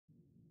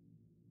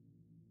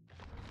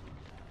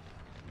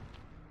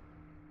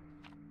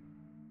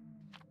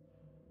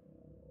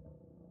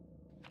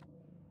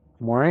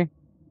Maury?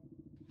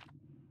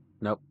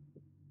 Nope.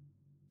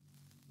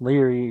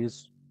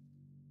 Leary's.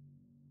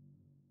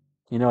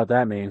 You know what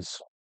that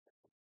means.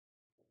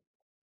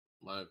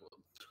 Like,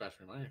 scratch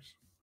my ears.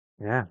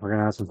 Yeah, we're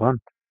gonna have some fun.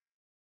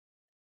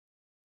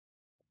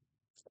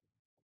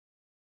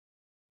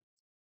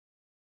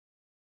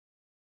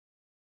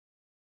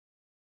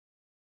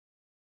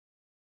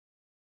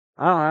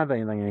 I don't have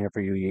anything in here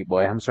for you to eat,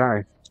 boy. I'm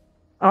sorry.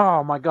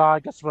 Oh my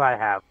god, guess what I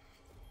have?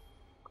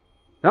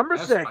 Number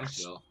That's spine 6.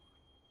 chill.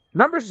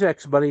 Number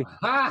 6, buddy.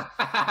 Nice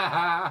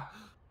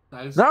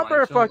spine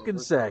Number chill fucking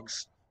overcome.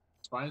 6.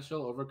 Spine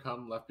chill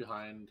overcome left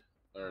behind,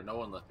 or no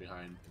one left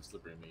behind, and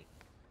slippery meat.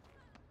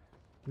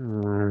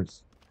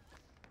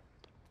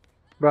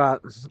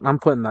 But I'm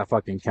putting that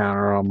fucking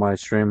counter on my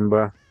stream,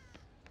 bro.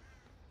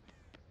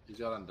 He's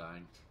got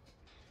Undying.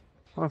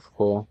 That's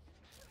cool.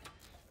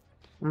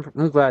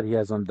 I'm glad he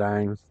has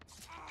Undying.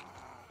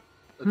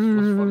 What's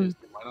funny is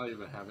they might not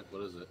even have it.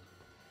 What is it?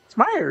 It's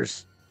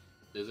Myers.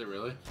 Is it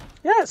really?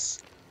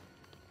 Yes.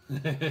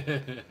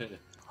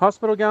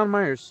 Hospital gown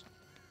Myers.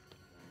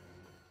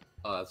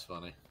 Oh, that's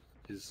funny.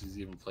 He's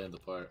even playing the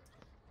part.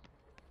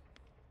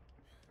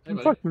 Hey,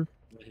 buddy. Fucking...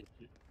 You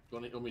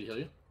want me to heal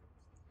you?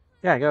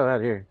 Yeah, go out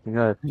here. You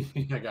go ahead.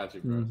 I got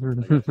you, bro.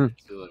 I got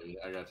you.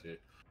 I got you.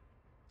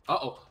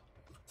 Uh-oh.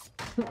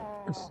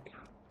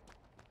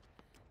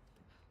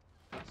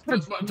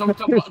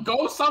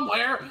 Go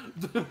somewhere!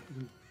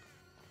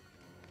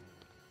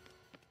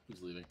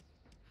 He's leaving.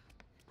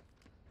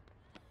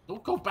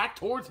 Don't go back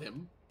towards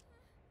him.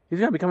 He's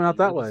gonna be coming out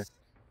that way.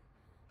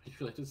 I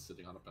feel like just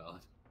sitting on a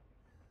pallet.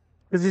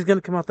 Because he's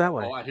gonna come out that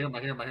way. Oh, I hear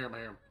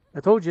him. I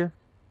told you.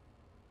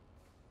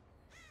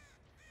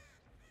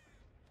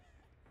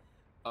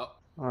 Oh.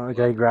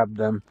 Okay, he grabbed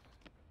them.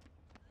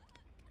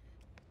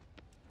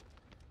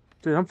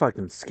 Dude, I'm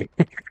fucking scared.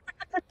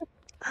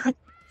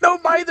 No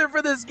mither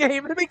for this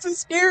game. It makes it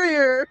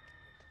scarier.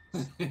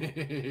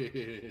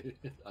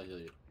 I'll heal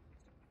you.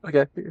 Okay. I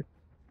got you.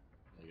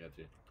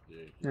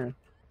 Yeah.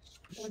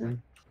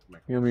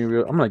 You mean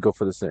real? I'm gonna go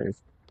for the save.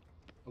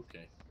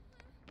 Okay.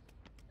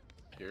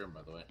 I hear him,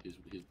 by the way. He's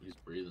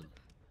breathing.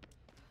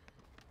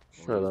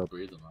 Shut up.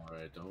 Breathing. All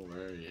right, don't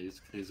worry.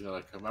 He's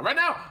gonna come out right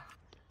now.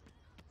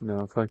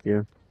 No, fuck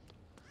you.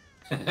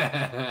 No,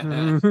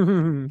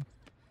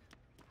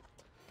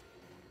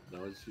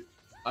 it's you.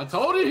 I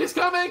told you he's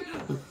coming.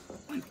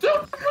 Dude,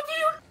 what do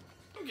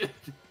you?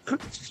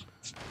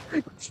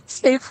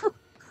 Safe.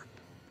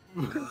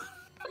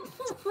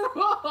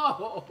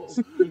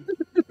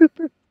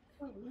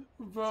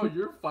 Bro,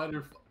 your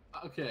fighter.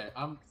 Okay,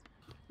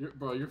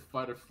 your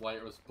fight or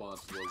flight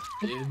response was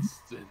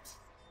instant.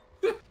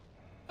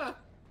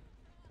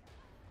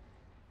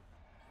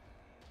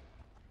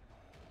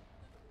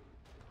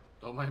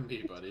 Don't mind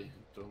me, buddy.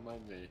 Don't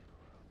mind me.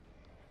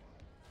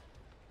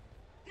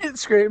 Didn't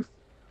scream.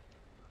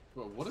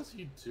 Bro, what is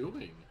he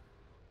doing?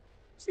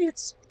 See,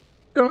 it's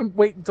gonna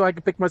wait until I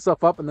can pick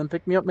myself up and then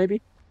pick me up, maybe.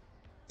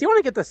 Do you want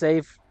to get the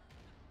save?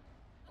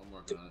 I'm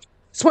working on it.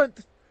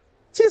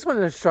 Just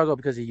wanted to struggle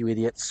because of you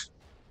idiots.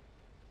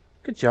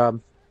 Good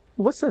job.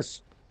 What's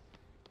this?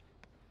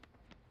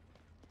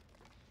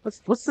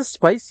 What's the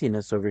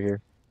spiciness over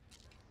here?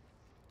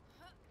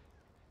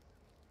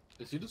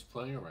 Is he just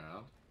playing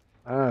around?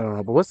 I don't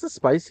know, but what's the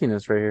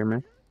spiciness right here,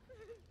 man?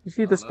 You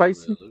see the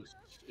spicy?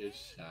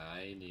 It's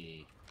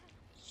shiny.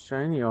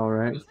 Shiny, all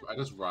right. I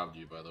just robbed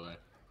you, by the way.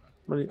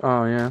 What?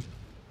 Oh yeah.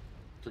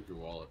 Took your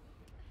wallet.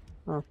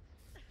 Oh,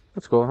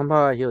 that's cool. How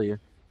about I heal you?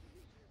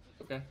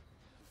 Okay.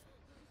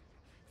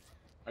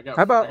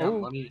 How about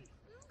money.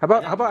 How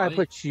about I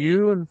put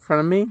you in front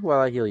of me while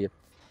I heal you?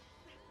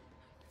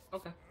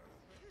 Okay.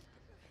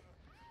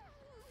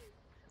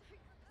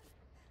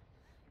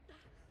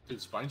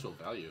 Dude, spines will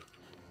value.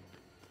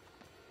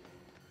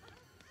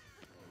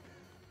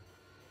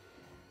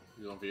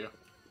 He's on for you.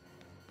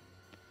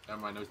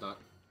 Never mind, no, he's not.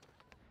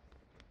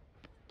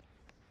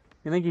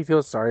 You think he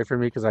feels sorry for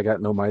me because I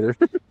got no mither?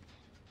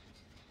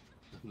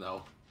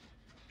 No.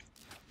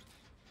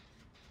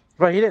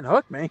 But he didn't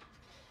hook me.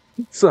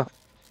 So.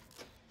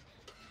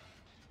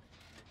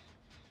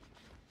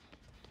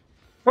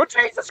 Oh,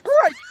 Jesus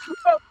Christ!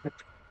 Oh.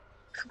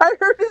 I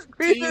heard his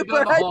breathing,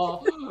 but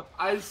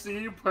I see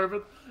you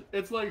perfect.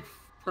 It's like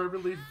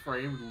perfectly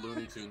framed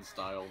Looney Tunes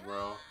style,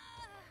 bro.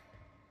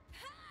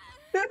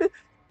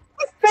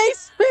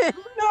 Basement!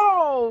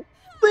 No!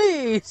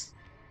 Please!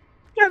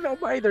 Got no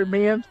mither,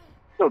 man.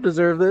 Don't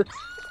deserve this.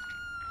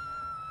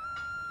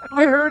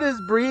 I heard his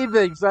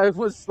breathing, so I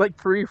was like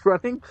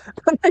pre-running,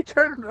 and I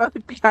turned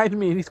around behind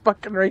me, and he's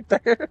fucking right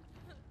there.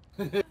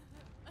 Jump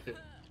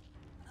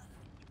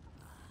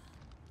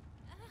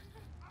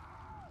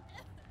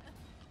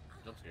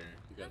scared.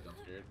 You got jump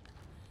scared.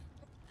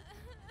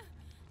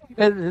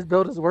 And his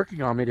build is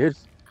working on me, dude.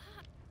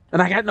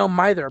 And I got no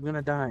mither. I'm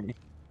gonna die.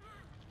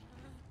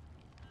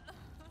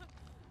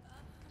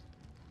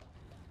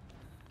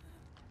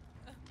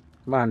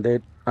 Come on,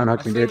 dude.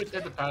 Unhook me, dude. We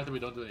take the path that we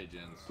don't do any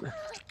gens.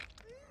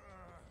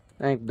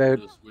 Thanks,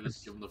 dude. We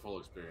just give them the full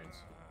experience.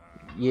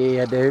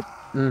 Yeah, dude.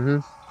 Mm-hmm.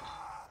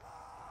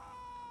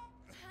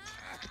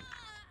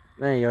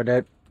 There you go,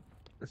 dude.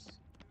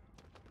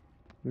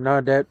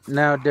 No, dude.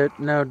 No, dude.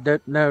 No,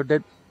 dude. No,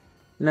 dude.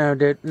 No,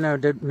 dude. No,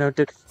 dude. No,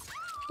 dude.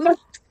 No,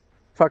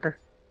 fucker.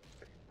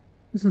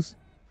 It's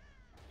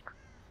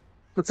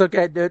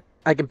okay, dude.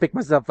 I can pick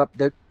myself up,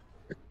 dude.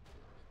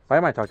 Why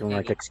am I talking Can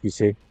like you?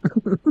 XQC?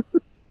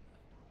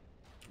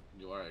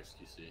 You are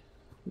XQC.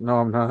 No,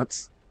 I'm not.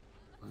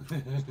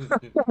 I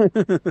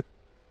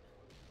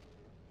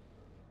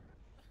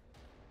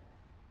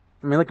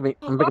mean, look at me.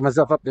 I'm picking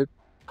myself up, dude.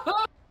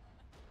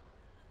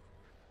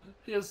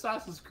 He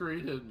Assassin's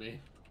Creed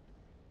me.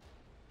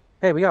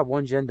 Hey, we got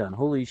one gen done.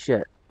 Holy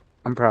shit.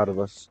 I'm proud of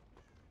us.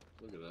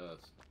 Look at us.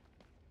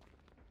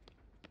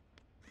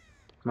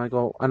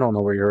 Michael, I don't know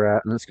where you're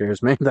at, and it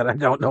scares me that I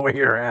don't know where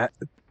you're at.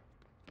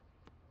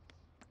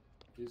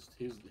 He's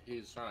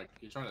trying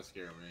to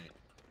scare me.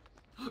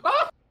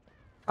 Ah!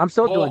 I'm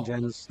still doing Oh!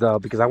 gens, though,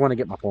 because I want to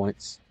get my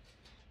points.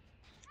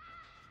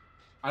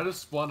 I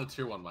just spawned a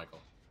tier 1, Michael.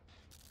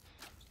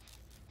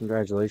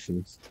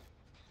 Congratulations.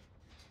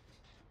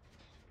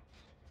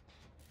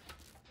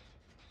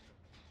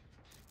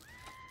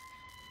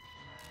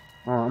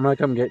 Oh, I'm gonna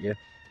come get you.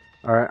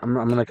 Alright, I'm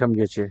gonna come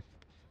get you.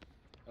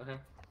 Okay.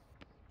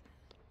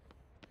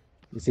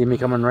 You see me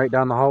coming right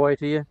down the hallway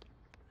to you?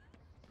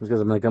 It's because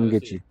I'm gonna come Yeah, I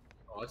get see. you.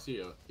 Oh, I see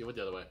you. He went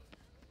the other way.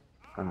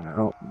 Alright,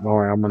 don't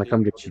worry, I'm gonna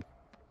come get you.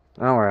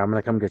 Don't worry, I'm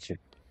gonna come get you.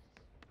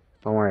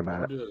 Don't worry I'm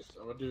about gonna it. do this.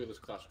 I'm gonna do this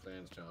Clash of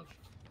Clans challenge.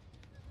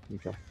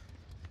 Okay.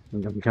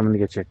 I'm coming to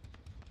get you.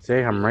 See,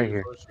 You want me I'm to heal right you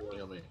here. first, or you want to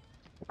heal me?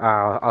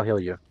 I'll heal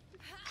you.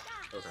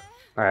 Okay.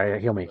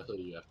 Alright, heal me. I'll heal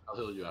you after. I'll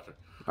heal you after.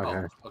 Okay.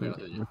 Oh, okay, I'll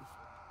heal you.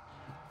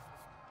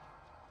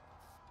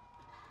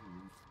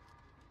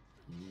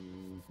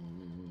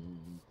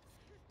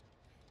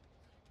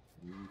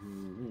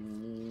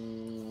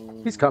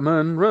 He's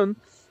coming, run.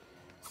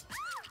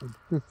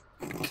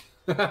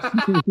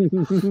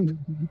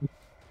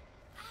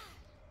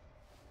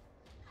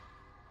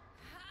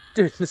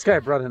 Dude, this guy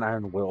brought an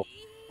iron will.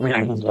 I mean,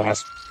 iron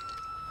grasp.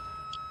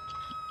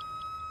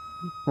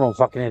 Oh,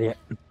 fucking idiot.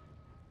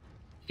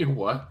 You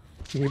what?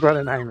 He brought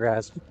an iron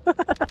grasp.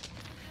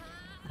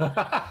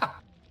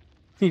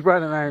 He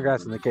brought an iron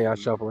grasp in the Chaos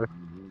Shuffler.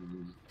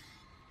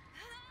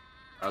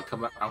 I'll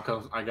come.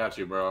 I got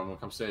you, bro. I'm gonna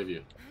come save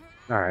you.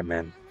 Alright,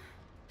 man.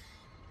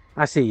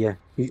 I see you.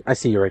 I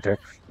see you right there.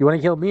 You want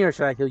to heal me or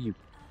should I heal you?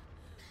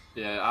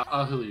 Yeah,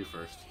 I'll heal you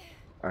first.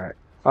 Alright.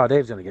 Oh,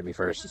 Dave's gonna get me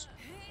first.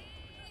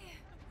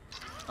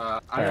 I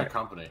got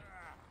company.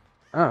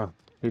 Oh,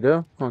 you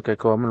do? Okay,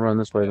 cool. I'm gonna run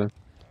this way then.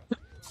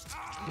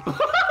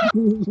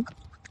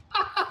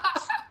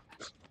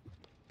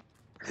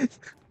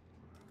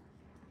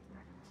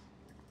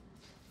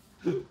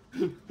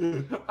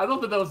 I don't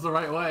think that was the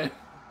right way.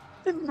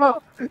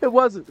 No, it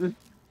wasn't.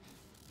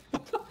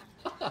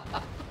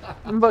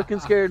 I'm fucking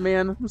scared,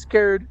 man. I'm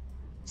scared.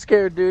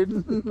 Scared, dude.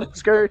 I'm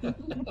scared.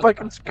 I'm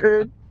fucking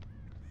scared.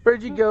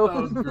 Where'd you go?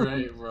 That was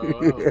great, bro.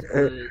 That was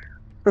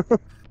great.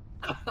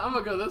 I'm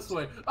gonna go this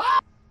way.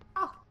 Ah!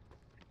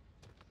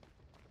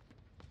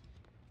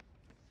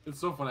 It's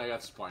so funny. I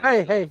got spine.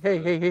 Hey.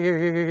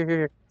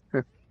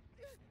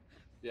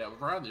 Yeah,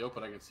 if we're out in the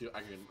open, I can see.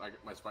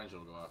 My spine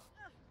shield will go off.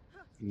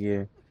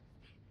 Yeah.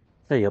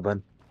 There you go,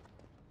 bud.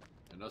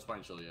 And no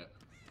spine shield yet.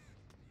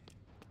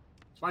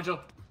 Spine shield.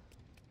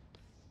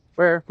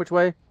 Where? Which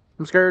way?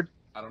 I'm scared.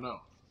 I don't know.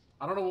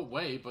 I don't know what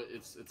way, but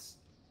it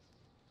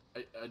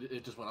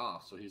just went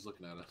off. So he's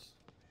looking at us.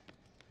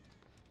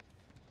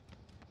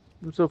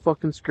 I'm so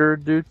fucking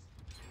scared, dude.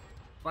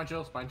 Spine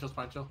chill. Spine chill.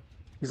 Spine chill.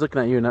 He's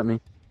looking at you, not me.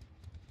 I'm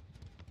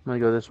gonna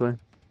go this way.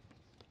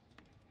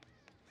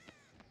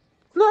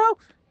 No!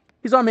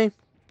 He's on me.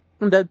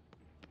 I'm dead.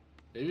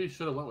 Maybe you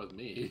should have went with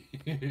me.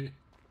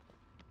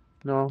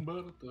 No.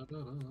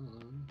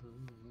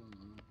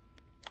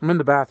 I'm in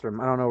the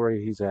bathroom. I don't know where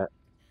he's at.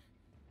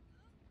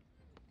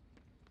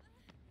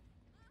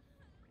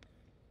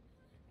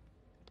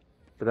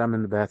 But I'm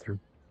in the bathroom.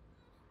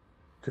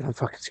 Dude, I'm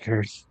fucking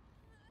scared.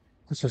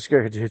 I'm so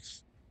scared, dude.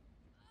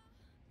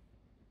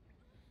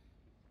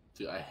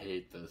 Dude, I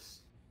hate this.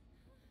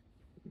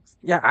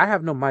 Yeah, I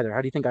have no mither.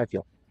 How do you think I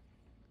feel?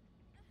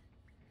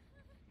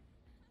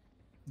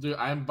 Dude,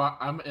 I'm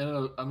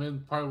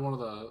in probably one of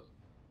the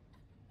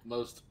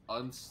most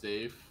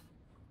unsafe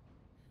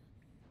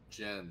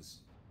gens.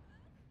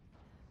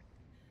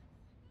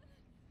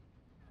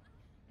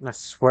 I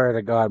swear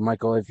to God,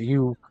 Michael, if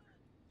you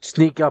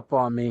sneak up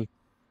on me,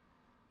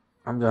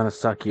 I'm gonna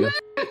suck you.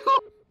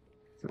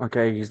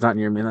 Okay, he's not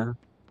near me then.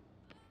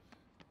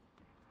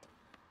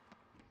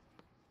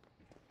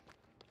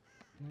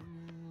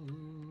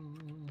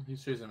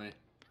 He's chasing me.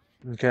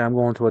 Okay, I'm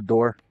going to a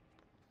door.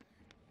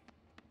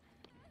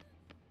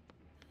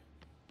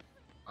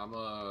 I'm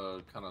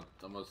a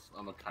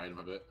kite him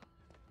a bit.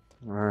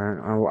 Alright,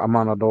 I'm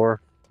on a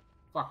door.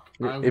 Fuck!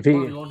 If I he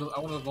want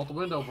to vault the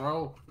window,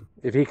 bro.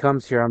 if he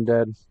comes here, I'm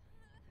dead.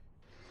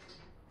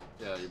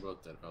 Yeah, you're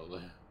both dead,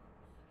 probably.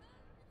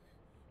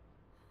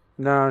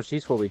 No,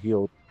 she's fully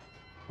healed.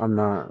 I'm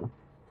not.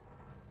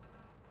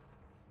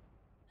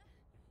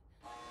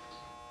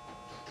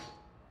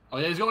 Oh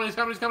yeah, he's coming! He's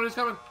coming! He's coming! He's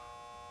coming!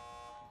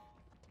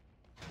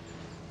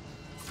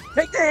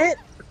 Take the hit.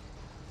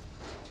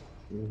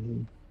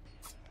 Mhm.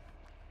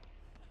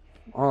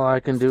 All I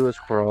can do is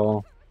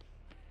crawl.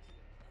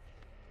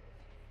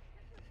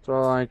 That's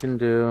all I can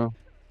do.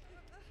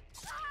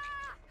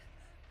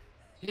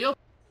 Heal,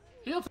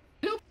 heal,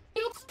 heal,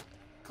 heal.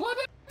 Climb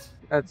it.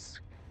 That's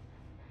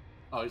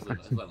Oh, he's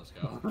letting us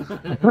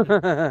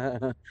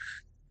go.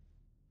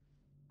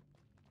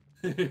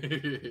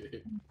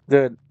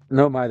 dude.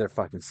 No, mother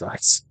fucking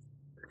sucks.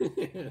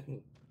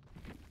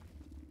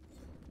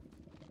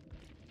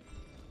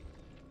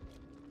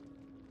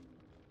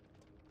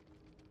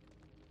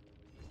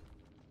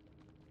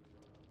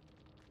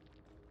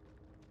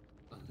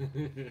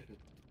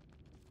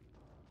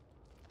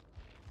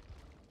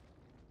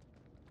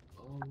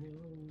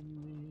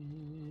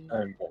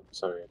 I'm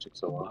sorry it took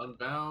so long.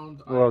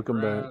 Unbound, Iron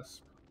Welcome back.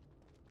 Grasp,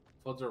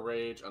 Floods of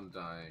Rage,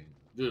 Undying.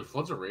 Dude,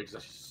 Floods of Rage is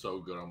actually so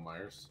good on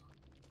Myers.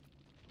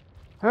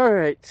 All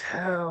right.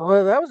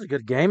 Well, that was a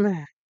good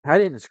game. I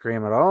didn't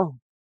scream at all.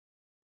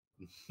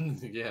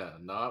 Yeah,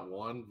 not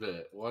one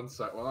bit. One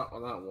sec. Well,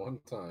 not one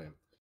time.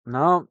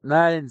 No,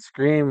 I didn't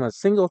scream a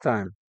single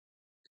time.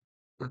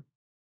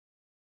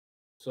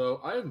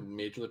 So I have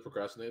majorly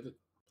procrastinated.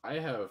 I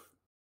have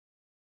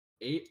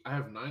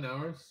 9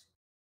 hours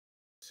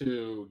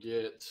to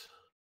get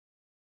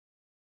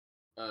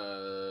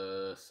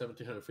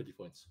 1,750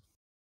 points.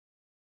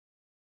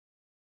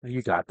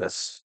 You got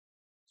this.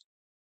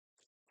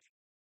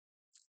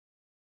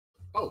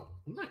 Oh,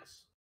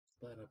 nice.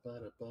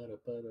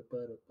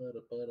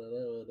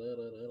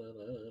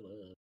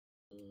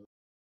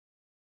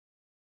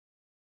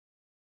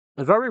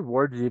 Is our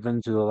reward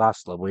even to the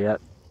last level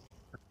yet?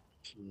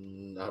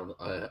 I don't know.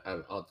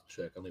 I'll have to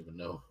check. I don't even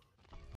know.